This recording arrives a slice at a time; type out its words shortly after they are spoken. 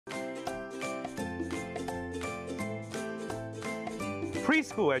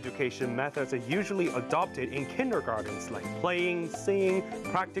Preschool education methods are usually adopted in kindergartens, like playing, singing,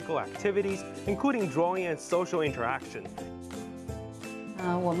 practical activities, including drawing and social interaction.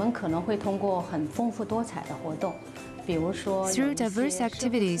 我们可能会通过很丰富多彩的活动。 Through diverse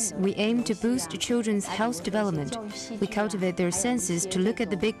activities, we aim to boost children's health development. We cultivate their senses to look at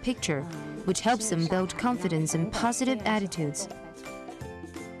the big picture, which helps them build confidence and positive attitudes.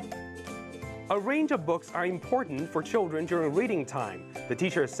 A range of books are important for children during reading time. The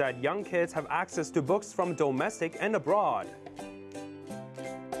teacher said young kids have access to books from domestic and abroad.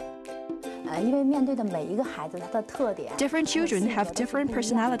 Different children have different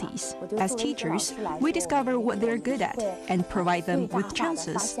personalities. As teachers, we discover what they're good at and provide them with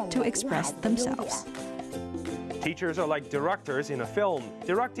chances to express themselves. Teachers are like directors in a film,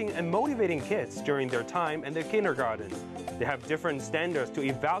 directing and motivating kids during their time in the kindergarten. They have different standards to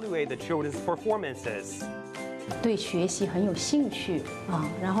evaluate the children's performances. We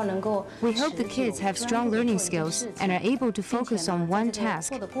hope the kids have strong learning skills and are able to focus on one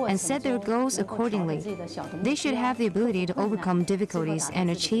task and set their goals accordingly. They should have the ability to overcome difficulties and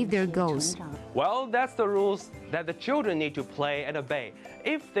achieve their goals. Well, that's the rules that the children need to play and obey.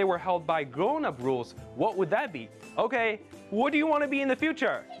 If they were held by grown-up rules, what would that be? Okay, what do you want to be in the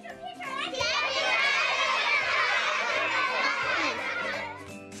future? Teacher.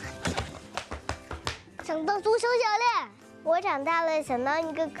 想当足球教练，我长大了想当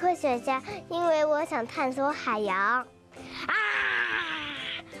一个科学家，因为我想探索海洋。啊！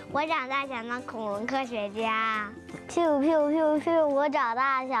我长大想当恐龙科学家。咻咻咻咻！我长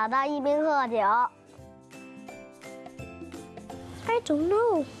大想当一名鹤警。I don't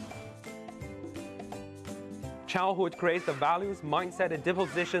know. Childhood creates the values, mindset, and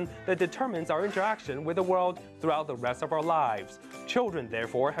disposition that determines our interaction with the world throughout the rest of our lives. Children,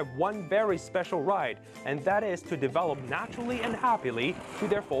 therefore, have one very special right, and that is to develop naturally and happily to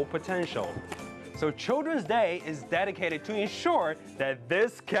their full potential. So Children's Day is dedicated to ensure that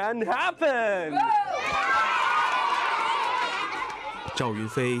this can happen! 赵云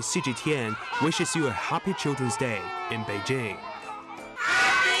飞 CGTN wishes you a happy Children's Day in Beijing.